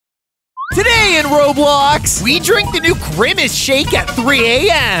Today in Roblox, we drink the new Grimace Shake at 3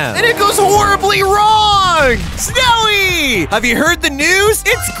 a.m. and it goes horribly wrong! Snowy! Have you heard the news?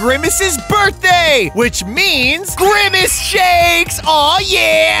 It's Grimace's birthday, which means Grimace Shakes! Aw,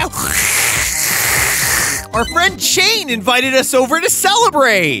 yeah! Our friend Shane invited us over to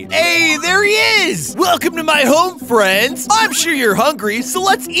celebrate. Hey, there he is. Welcome to my home, friends. I'm sure you're hungry, so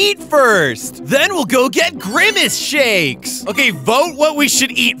let's eat first. Then we'll go get Grimace Shakes. Okay, vote what we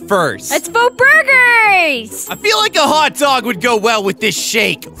should eat first. Let's vote burgers. I feel like a hot dog would go well with this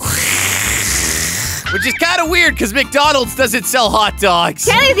shake. Which is kind of weird because McDonald's doesn't sell hot dogs.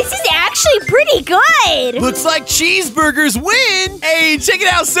 Tyler, this is actually pretty good. Looks like cheeseburgers win. Hey, check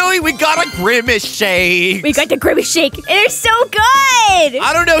it out, Zoe. We got a Grimace Shake. We got the Grimace Shake. They're so good.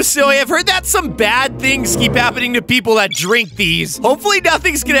 I don't know, Zoe. I've heard that some bad things keep happening to people that drink these. Hopefully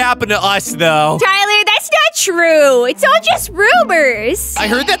nothing's gonna happen to us, though. Tyler, that's not true. It's all just rumors. I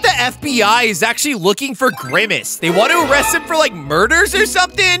heard that the FBI is actually looking for Grimace. They want to arrest him for, like, murders or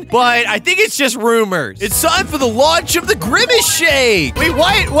something, but I think it's just rumors. It's time for the launch of the Grimace Shake. Wait,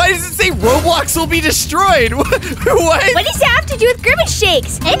 why does it say Roblox will be destroyed? What? What does that have to do with Grimace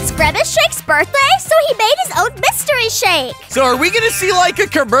Shakes? It's Grimace Shake's birthday, so he made his own mystery shake. So are we gonna see like a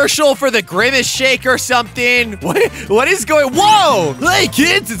commercial for the Grimace Shake or something? What is going? Whoa! Hey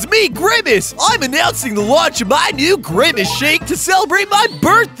kids, it's me, Grimace. I'm announcing the launch of my new Grimace Shake to celebrate my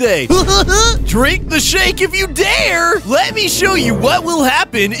birthday. Drink the shake if you dare. Let me show you what will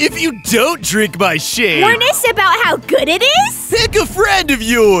happen if you don't drink my shake. Warn us about how good it is? Pick a friend of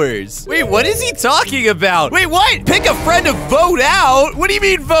yours. Wait, what is he talking about? Wait, what? Pick a friend to vote out? What do you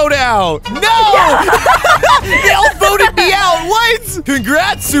mean vote out? No! They all voted me out. What?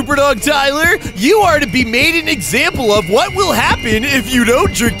 Congrats, Superdog Tyler. You are to be made an example of what will happen if you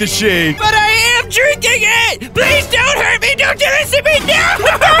don't drink the shake. But I am drinking it. Please don't hurt me. Don't do this to me. No!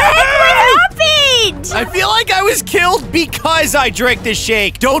 What happened? I feel like I was killed because I drank the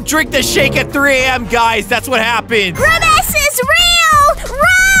shake. Don't drink the shake at 3 a.m., guys. That's what happened. Grimace is real!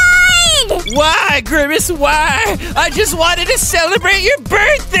 Run! Why, Grimace? Why? I just wanted to celebrate your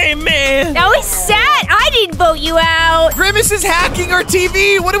birthday, man. That was sad. I didn't vote you out. Grimace is hacking our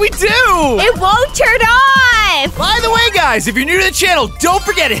TV. What do we do? It won't turn off. By the way, guys, if you're new to the channel, don't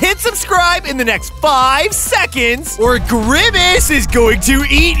forget to hit subscribe in the next 5 seconds, or Grimace is going to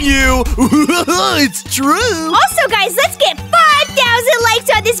eat you. It's true. Also, guys, let's get 5,000 likes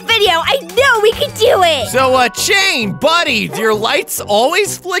on this video. I know we can do it. So, Shane, buddy, do your lights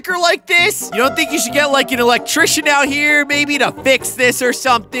always flicker like this? You don't think you should get, like, an electrician out here, maybe, to fix this or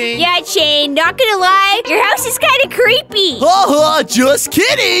something? Yeah, Shane, not gonna lie, your house is kind of creepy. Haha, just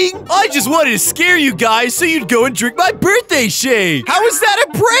kidding. I just wanted to scare you guys so you'd go and drink my birthday shake. How is that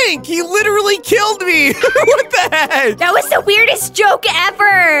a prank? He literally killed me. What the heck? That was the weirdest joke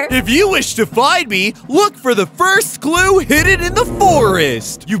ever. If you wish to find me, look for the first clue hidden in the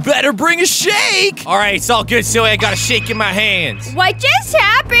forest. You better bring a shake. All right, it's all good, Zoe. I got a shake in my hands. What just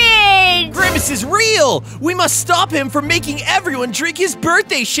happened? Grimace is real. We must stop him from making everyone drink his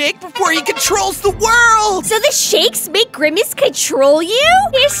birthday shake before he controls the world. So the shakes make Grimace control you?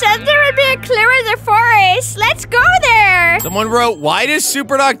 He said there would be a clue in the forest. Let's go there. Someone wrote, why does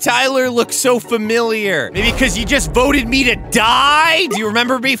Superdog Tyler look so familiar? Maybe because you just voted me to die? Do you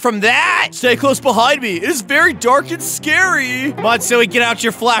remember me from that? Stay close behind me. It is very dark and scary. Come on, Zoe, get out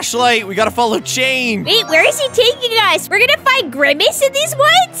your flashlight. We gotta follow Shane. Wait, where is he taking us? We're gonna find Grimace in these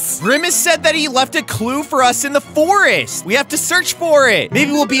woods? Grimace said that he left a clue for us in the forest. We have to search for it.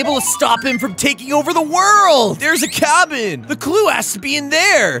 Maybe we'll be able to stop him from taking over the world. There's a cabin. The clue has to be in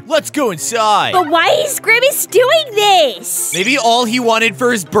there. Let's go inside. But why is Grimace doing this? Maybe all he wanted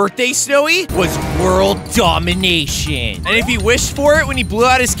for his birthday, Snowy, was world domination. And if he wished for it when he blew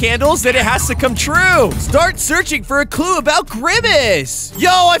out his candles, then it has to come true. Start searching for a clue about Grimace. Yo,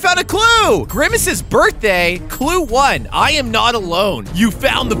 I found a clue. Grimace's birthday. Clue 1. I am not alone. You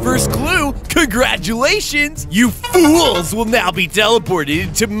found the first clue. Congratulations. You fools will now be teleported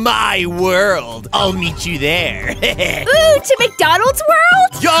into my world. I'll meet you there. Ooh, to McDonald's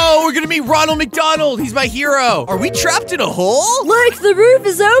world? Yo, we're gonna meet Ronald McDonald. He's my hero. Are we trapped in a hole? Look, the roof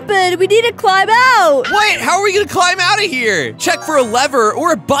is open. We need to climb out. Wait, how are we gonna climb out of here? Check for a lever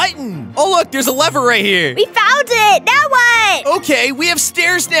or a button. Oh, look, there's a lever right here. We found it. Now what? Okay, we have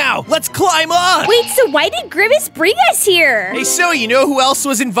stairs now. Let's climb up. Wait, so why did Grimace bring us here? Hey, so you know who else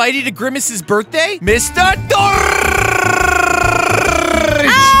was invited to Grimace's birthday? Mr. Torch.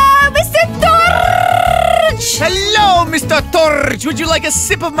 Mr. Torch! Hello, Hello, Mr. Torch. Would you like a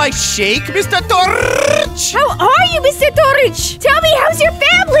sip of my shake, Mr. Torch? How are you, Mr. Torch? Tell me, how's your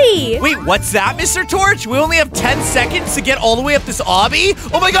family? Wait, what's that, Mr. Torch? We only have 10 seconds to get all the way up this obby?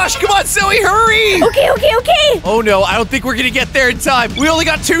 Oh my gosh, come on, Zoe, hurry! Okay. Oh no, I don't think we're gonna get there in time. We only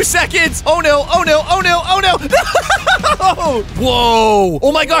got 2 seconds. Oh no. Whoa.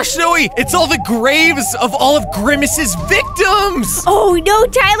 Oh my gosh, Zoe, it's all the graves of all of Grimace's victims. Oh no,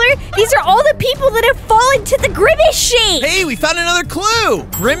 Tyler. These are all the people that have fallen to the Grimace Shake. Hey, we found another clue.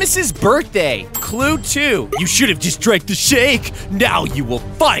 Grimace's birthday. Clue 2. You should have just drank the shake. Now you will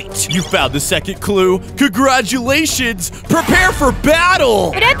fight. You found the second clue. Congratulations. Prepare for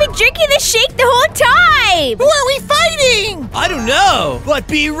battle. But I've been drinking the shake the whole time. Who are we fighting? I don't know, but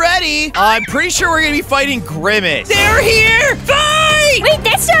be ready. I'm pretty sure we're gonna be fighting Grimace. They're here. Fight! Wait,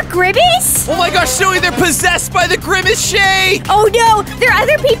 that's not Grimace? Oh my gosh, Zoe, they're possessed by the Grimace Shake. Oh no, there are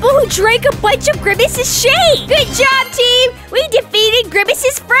other people who drank a bunch of Grimace's shake. Good job, team. We defeated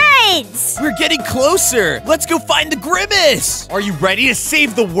Grimace's friends. We're getting closer. Let's go find the Grimace. Are you ready to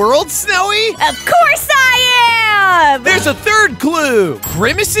save the world, Snowy? Of course I am. There's a third clue.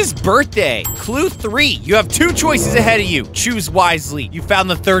 Grimace's birthday. Clue 3. You have 2 choices ahead of you. Choose wisely. You found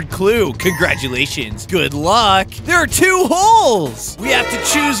the third clue. Congratulations. Good luck. There are 2 holes. We have to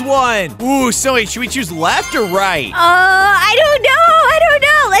choose one. Ooh, Snowy, should we choose left or right? I don't know.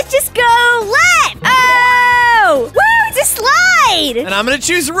 Let's just go left. Oh, woo, it's a slide. And I'm gonna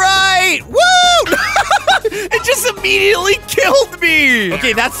choose right. Woo! It just immediately killed me.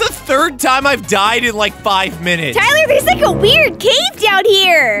 Okay, that's the 3rd time I've died in like 5 minutes. Tyler, there's like a weird cave down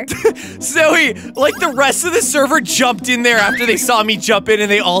here. Zoe, like the rest of the server jumped in there after they saw me jump in and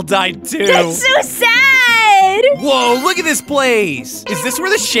they all died too. That's so sad. Whoa, look at this place. Is this where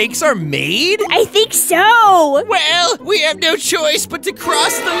the shakes are made? I think so. Well, we have no choice but to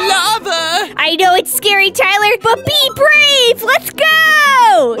cross the lava. I know it's scary, Tyler, but be brave. Let's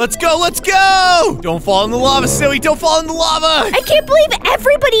go. Let's go. Don't fall in the lava, Zoe. Don't fall in the lava. I can't believe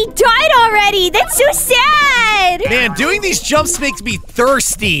everybody died already. That's so sad. Man, doing these jumps makes me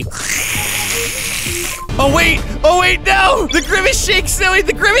thirsty. Oh wait, no! The Grimace Shake, Zoe,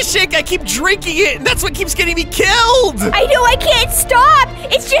 the Grimace Shake, I keep drinking it, and that's what keeps getting me killed! I know, I can't stop!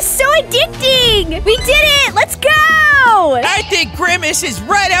 It's just so addicting! We did it! Let's go! I think Grimace is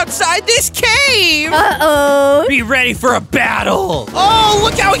right outside this cave! Uh-oh. Be ready for a battle! Oh,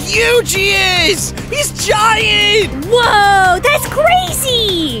 look how huge he is! He's giant! Whoa, that's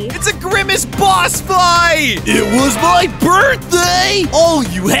crazy! It's a Grimace boss fight! It was my birthday! All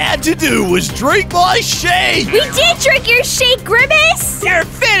you had to do was drink my shake! We did drink your shake, Grimace! You're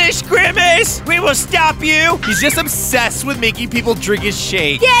finished, Grimace! We will stop you! He's just obsessed with making people drink his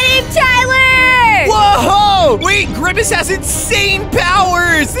shake. Get him, Tyler! Whoa! Wait, Grimace has insane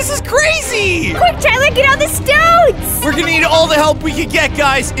powers! This is crazy! Quick, Tyler, get on the stones! We're gonna need all the help we can get,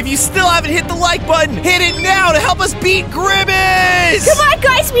 guys. If you still haven't hit the like button, hit it now to help us beat Grimace! Come on,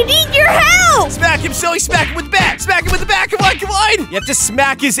 guys, we need your help! Smack him, Zoe, smack him with the bat! Smack him with the bat, come on! You have to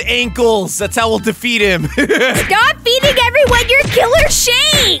smack his ankles. That's how we'll defeat him. Stop feeding everyone your killer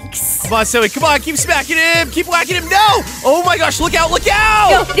shakes! Come on, Zoe, come on, keep smacking him! Keep whacking him, no! Oh my gosh, look out!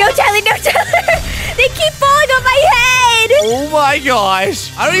 No, Tyler, no, Tyler! They keep falling on my head! Oh my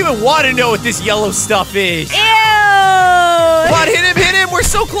gosh. I don't even want to know what this yellow stuff is. Ew! Come on, hit him, we're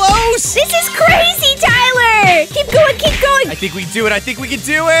so close! This is crazy, Tyler! Keep going! I think we do it, I think we can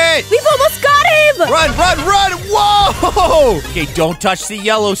do it! We've almost got him! Run! Whoa! Okay, don't touch the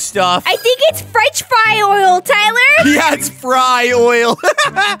yellow stuff. I think it's French fry oil, Tyler! Yeah, it's fry oil.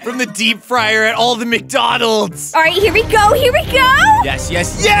 From the deep fryer at all the McDonald's. Alright, here we go!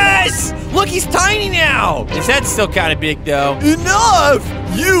 Yes! Look, he's tiny now! His head's still kind of big, though. Enough!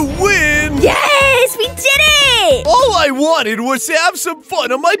 You win! Yes! We did it! All I wanted was to have some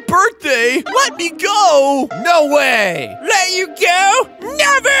fun on my birthday. Let me go! No way! Let you go?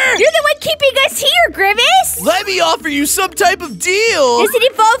 Never! You're the one keeping us here, Grimace! Let me offer you some type of deal. Does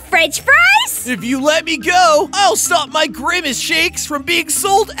it involve French fries? If you let me go, I'll stop my Grimace Shakes from being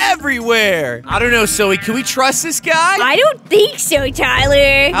sold everywhere. I don't know, Zoe. Can we trust this guy? I don't think so,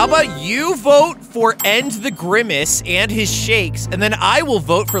 Tyler. How about you vote for end the Grimace and his shakes, and then I will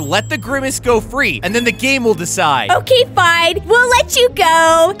vote for let the Grimace go free, and then the game will decide. Okay, fine. We'll let you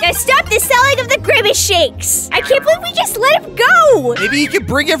go. Now stop the selling of the Grimace Shakes. I can't believe we just let him go. Maybe he could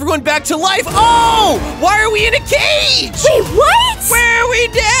bring everyone back to life. Oh! Why are we in a cage? Wait, what? Where are we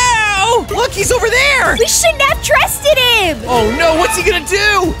now? Look, he's over there. We shouldn't have trusted him. Oh no, what's he gonna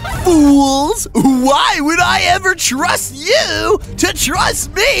do? Fools! Why would I ever trust you to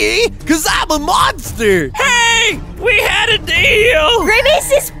trust me? Cause I'm a monster. Hey! We had a deal!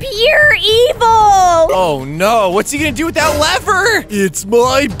 Grimace is pure evil! Oh no, what's he gonna do with that lever? It's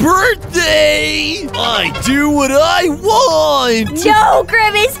my birthday! I do what I want! No,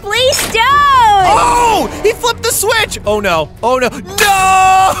 Grimace, please don't! Oh! He flipped the switch! Oh no, oh no, no!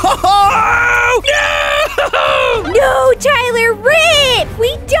 No! No, Tyler, rip!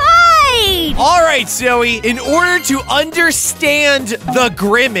 We died! All right, Zoe, in order to understand the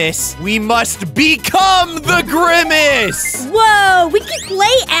Grimace, we must become the Grimace! Whoa, we can play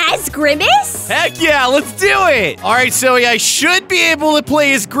as Grimace? Heck yeah, let's do it! All right, Zoe, I should be able to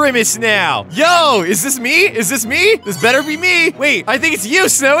play as Grimace now. Yo, is this me? Is this me? This better be me. Wait, I think it's you,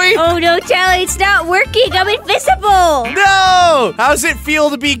 Zoe. Oh no, Tyler, it's not working. I'm invisible. No! How's it feel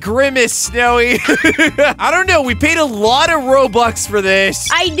to be Grimace, Snowy? I don't know. We paid a lot of Robux for this.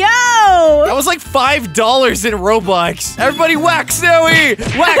 I know. That was like $5 in Robux. Everybody whack Snowy!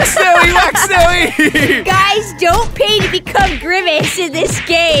 Whack Snowy! Whack Snowy! Guys, don't pay to become Grimace in this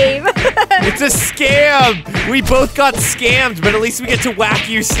game. It's a scam. We both got scammed, but at least we get to whack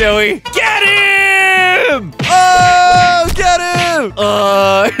you, Snowy. Get him! Oh, get him!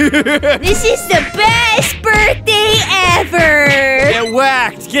 This is the best birthday ever. Get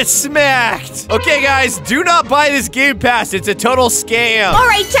whacked. Get smacked. Okay, guys, do not buy this Game Pass. It's a total scam. All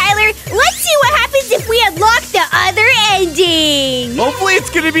right, Tyler, let's see what happens if we unlock the other ending. Hopefully, it's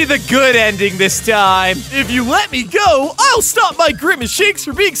going to be the good ending this time. If you let me go, I'll stop my Grimace Shakes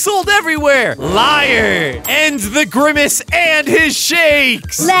from being sold everywhere. Liar. End the Grimace and his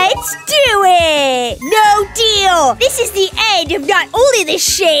shakes. Let's do it. No deal. This is the end of not only the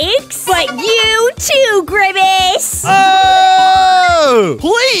shakes, but you too, Grimace. Oh!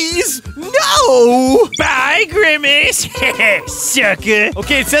 Please? No! Bye, Grimace. Sucker.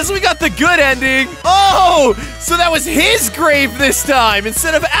 Okay, it says we got the good ending. Oh! So that was his grave this time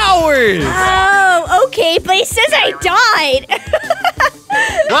instead of ours. Oh, okay, but it says I died.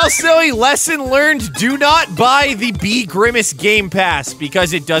 Well, Silly, lesson learned. Do not buy the Grimace Game Pass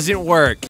because it doesn't work.